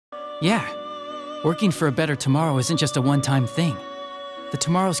Yeah. Working for a better tomorrow isn't just a one-time thing. The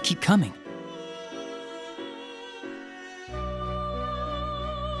tomorrows keep coming.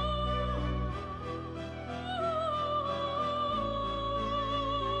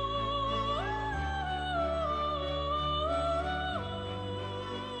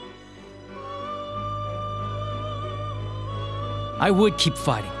 I would keep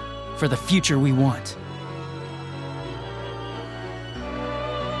fighting for the future we want.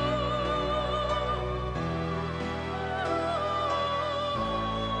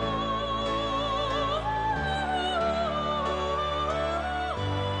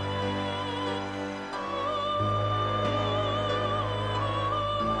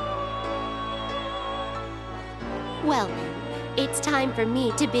 Well, it's time for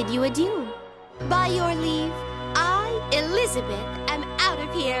me to bid you adieu. By your leave, I, Elizabeth, am out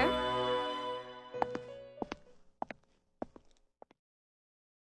of here.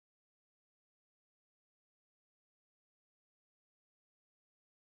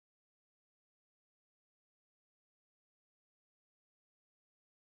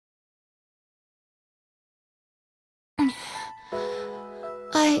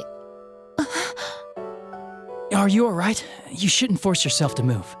 Are you alright? You shouldn't force yourself to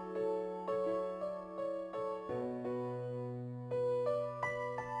move.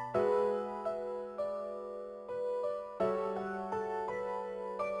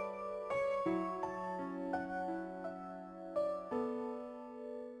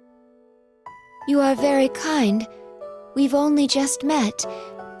 You are very kind. We've only just met,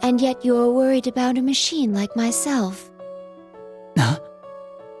 and yet you are worried about a machine like myself. Huh?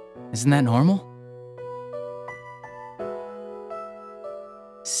 Isn't that normal?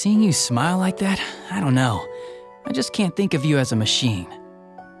 Seeing you smile like that, I don't know. I just can't think of you as a machine.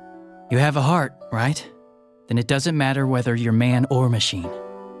 You have a heart, right? Then it doesn't matter whether you're man or machine.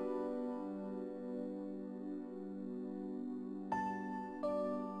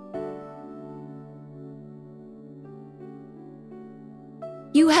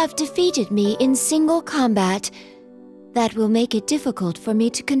 You have defeated me in single combat. That will make it difficult for me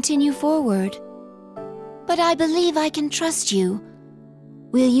to continue forward. But I believe I can trust you.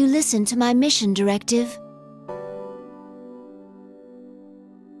 Will you listen to my mission directive?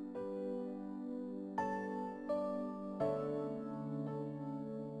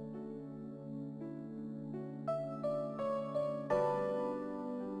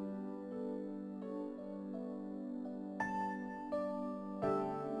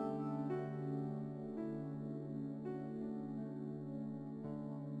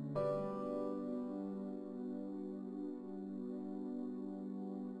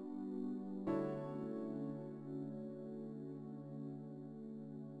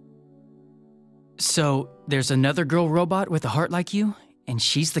 So, there's another girl robot with a heart like you, and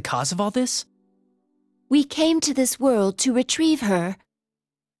she's the cause of all this? We came to this world to retrieve her.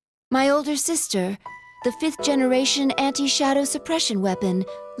 My older sister, the 5th generation anti-shadow suppression weapon,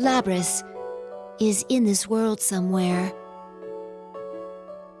 Labrys, is in this world somewhere.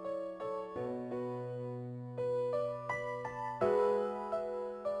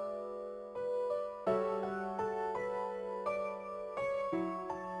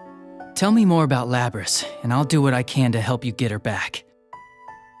 Tell me more about Labrys, and I'll do what I can to help you get her back.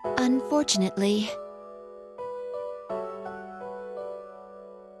 Unfortunately.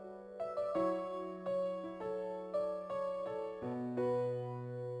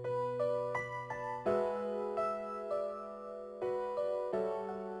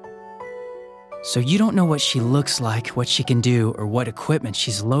 So you don't know what she looks like, what she can do, or what equipment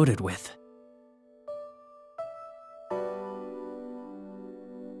she's loaded with.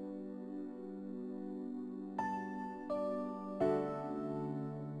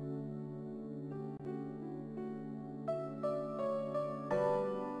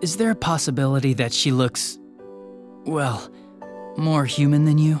 Is there a possibility that she looks, well, more human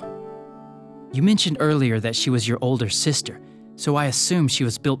than you? You mentioned earlier that she was your older sister, so I assume she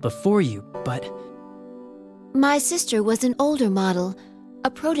was built before you, but... My sister was an older model,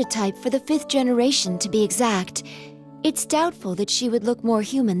 a prototype for the 5th generation to be exact. It's doubtful that she would look more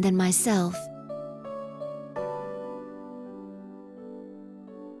human than myself.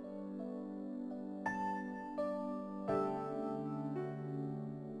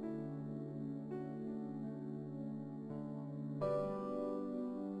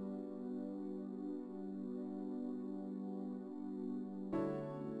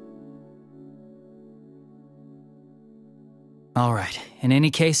 All right, in any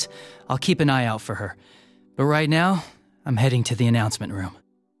case, I'll keep an eye out for her. But right now, I'm heading to the announcement room.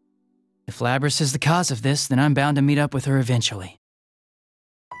 If Labrys is the cause of this, then I'm bound to meet up with her eventually.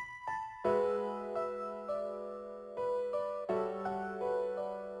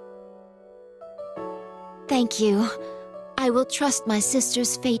 Thank you. I will trust my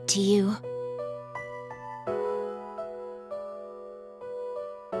sister's fate to you.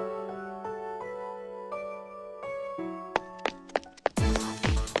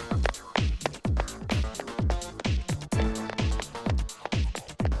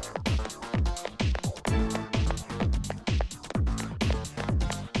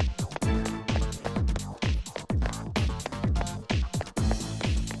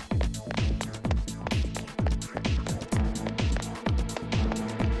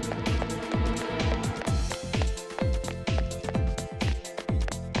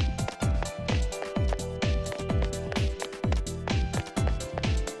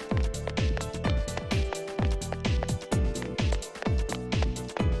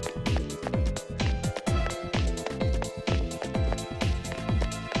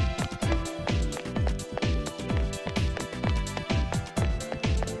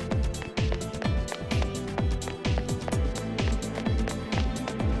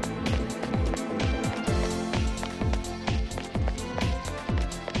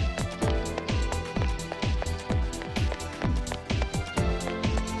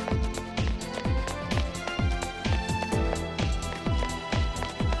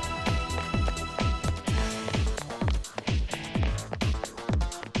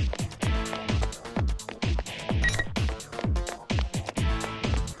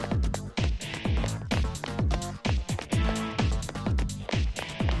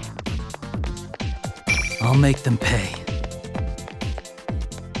 I'll make them pay.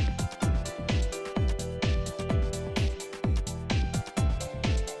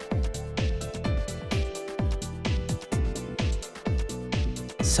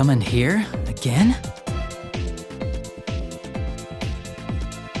 Someone here? Again?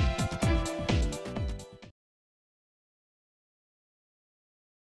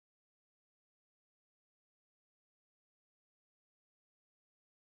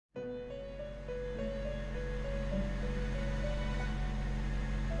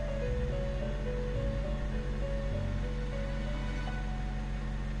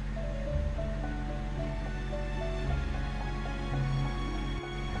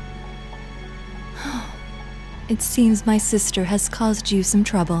 It seems my sister has caused you some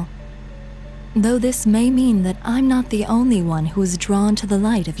trouble. Though this may mean that I'm not the only one who is drawn to the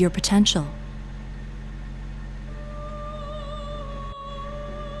light of your potential.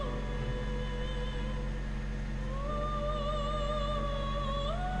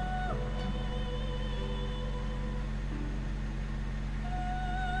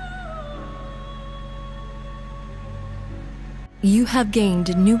 You have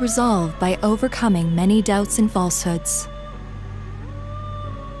gained new resolve by overcoming many doubts and falsehoods.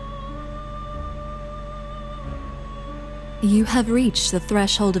 You have reached the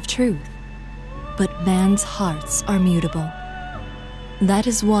threshold of truth, but man's hearts are mutable. That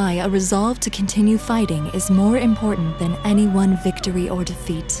is why a resolve to continue fighting is more important than any one victory or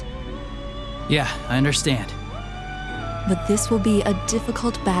defeat. Yeah, I understand. But this will be a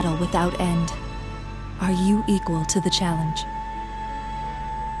difficult battle without end. Are you equal to the challenge?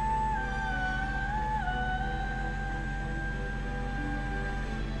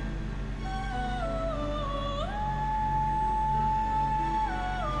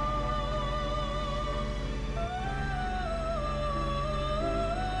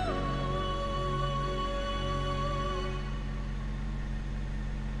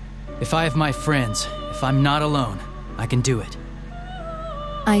 If I have my friends, if I'm not alone, I can do it.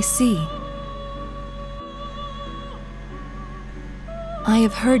 I see. I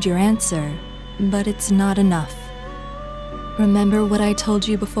have heard your answer, but it's not enough. Remember what I told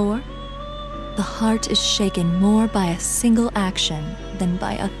you before? The heart is shaken more by a single action than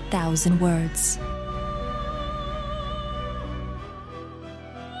by 1,000 words.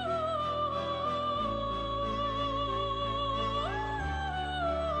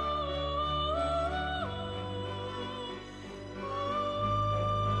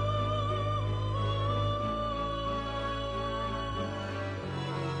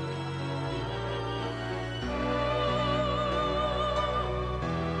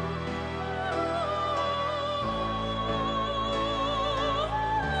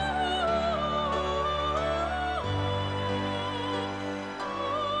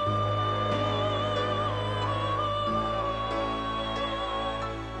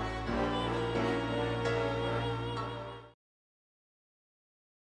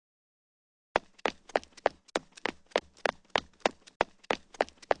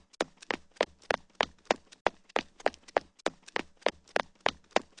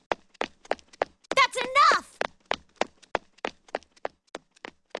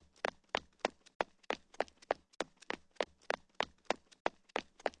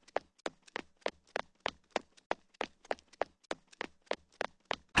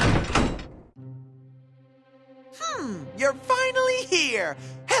 you're finally here!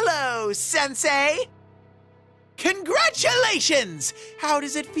 Hello, Sensei! Congratulations! How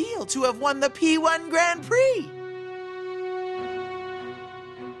does it feel to have won the P1 Grand Prix?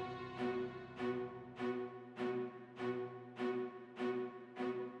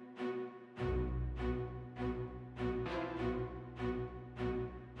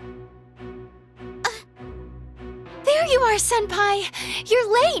 There you are, Senpai!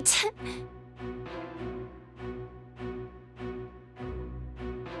 You're late!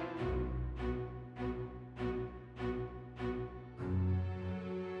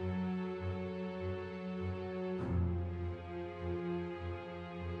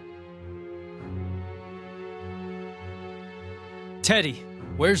 Teddie,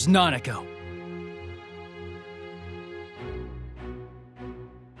 where's Nanako?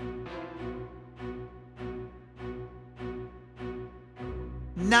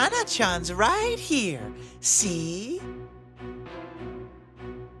 Nana-chan's right here. See?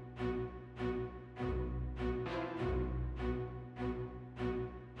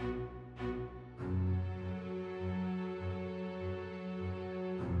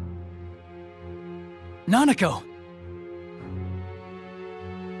 Nanako!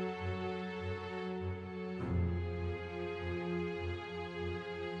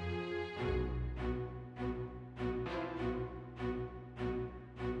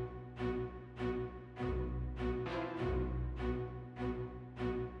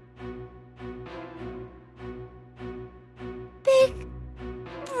 Big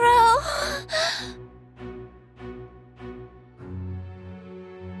bro.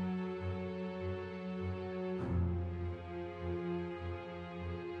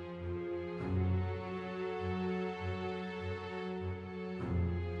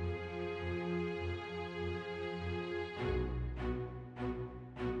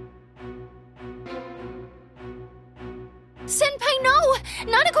 Senpai, no!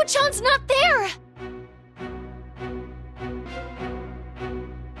 Nanako-chan's not there!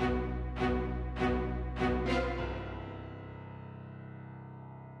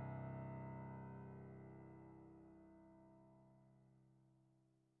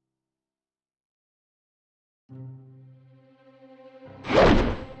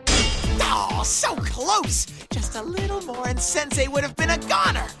 Oh, so close! Just a little more and Sensei would have been a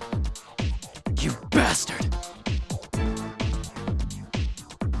goner! You bastard!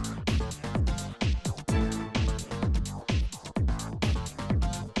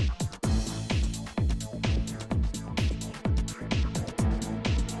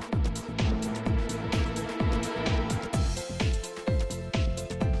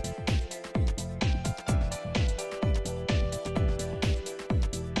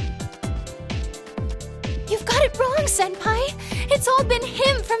 You've got it wrong, Senpai! It's all been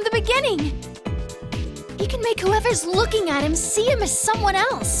him from the beginning! He can make whoever's looking at him see him as someone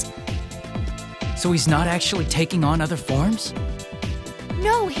else! So he's not actually taking on other forms?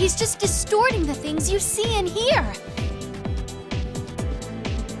 No, he's just distorting the things you see and hear!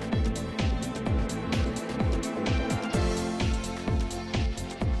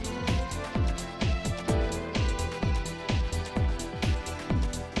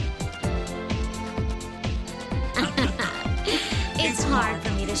 It's hard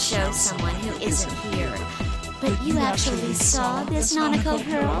for me to show someone who isn't here. But you actually saw this Nanako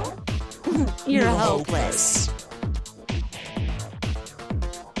girl? You're hopeless.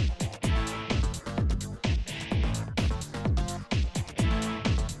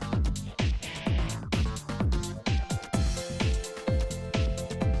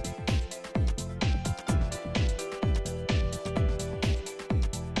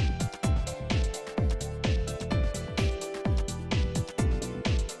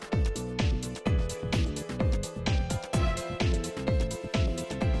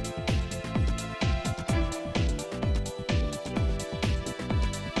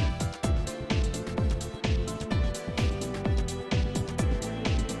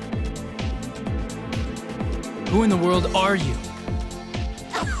 Who in the world are you?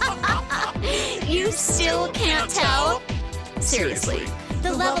 You still can't tell? Seriously,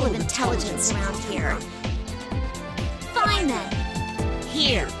 the level of intelligence around here. Fine then.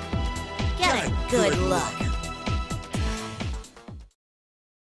 Here. Get a good look.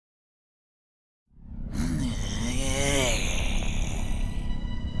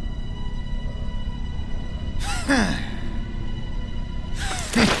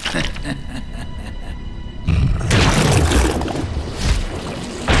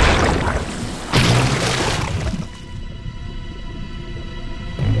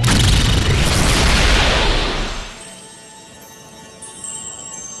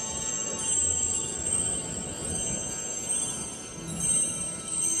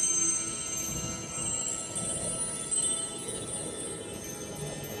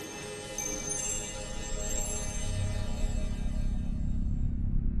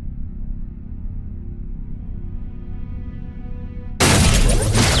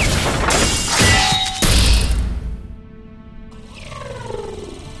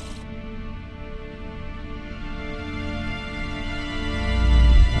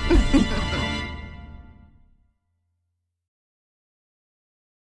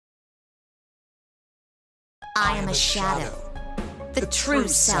 I am a shadow. The true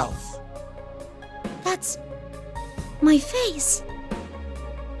self. That's my face.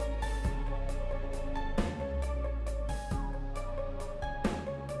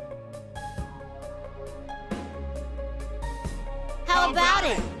 How about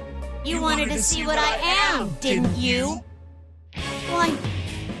it? You wanted to see what I am, didn't you?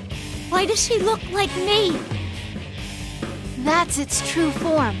 Why does she look like me? That's its true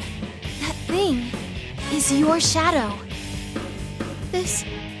form. That thing is your shadow. This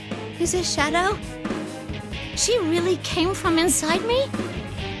is a shadow? She really came from inside me?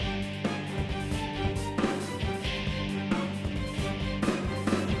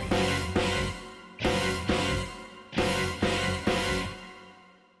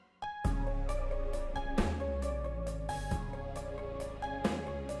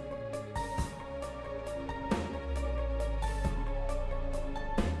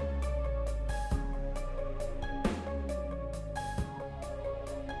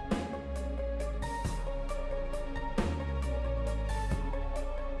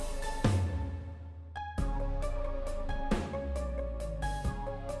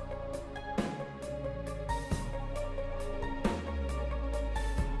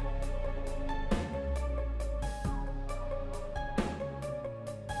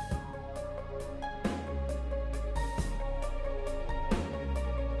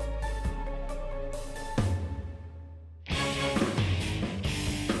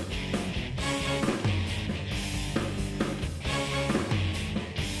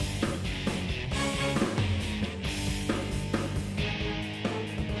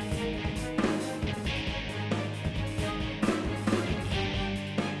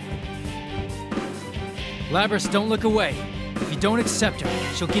 Labrys, don't look away. If you don't accept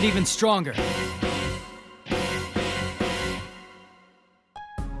her, she'll get even stronger.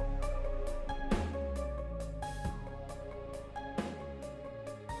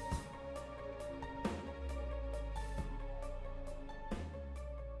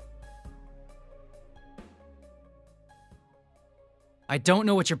 I don't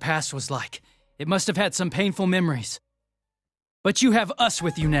know what your past was like. It must have had some painful memories. But you have us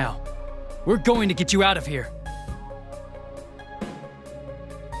with you now. We're going to get you out of here.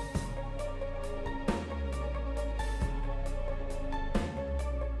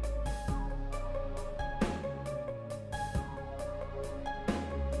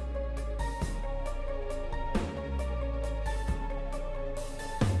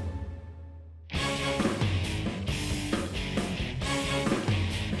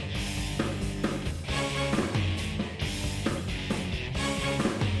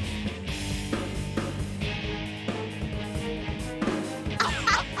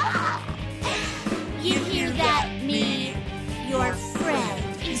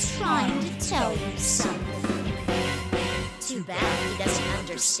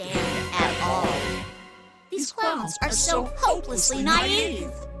 At all. These clowns are so hopelessly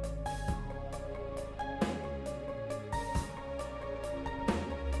naive.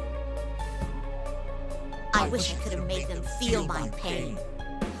 I wish I could have made them feel my pain.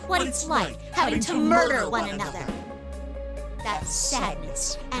 What it's like having to murder one another. That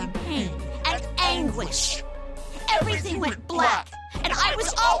sadness and pain and anguish. Everything went black, and I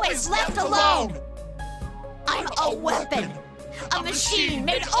was always left alone. I'm a weapon. A machine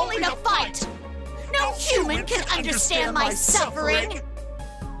made only to fight. No human can understand my suffering.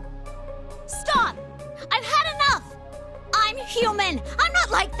 Stop! I've had enough. I'm human. I'm not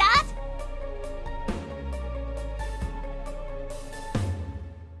like that.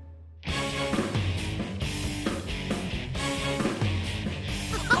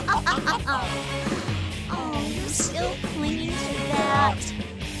 Oh, you're still clinging to that.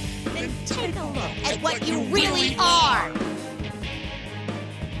 Then take a look at what you really are.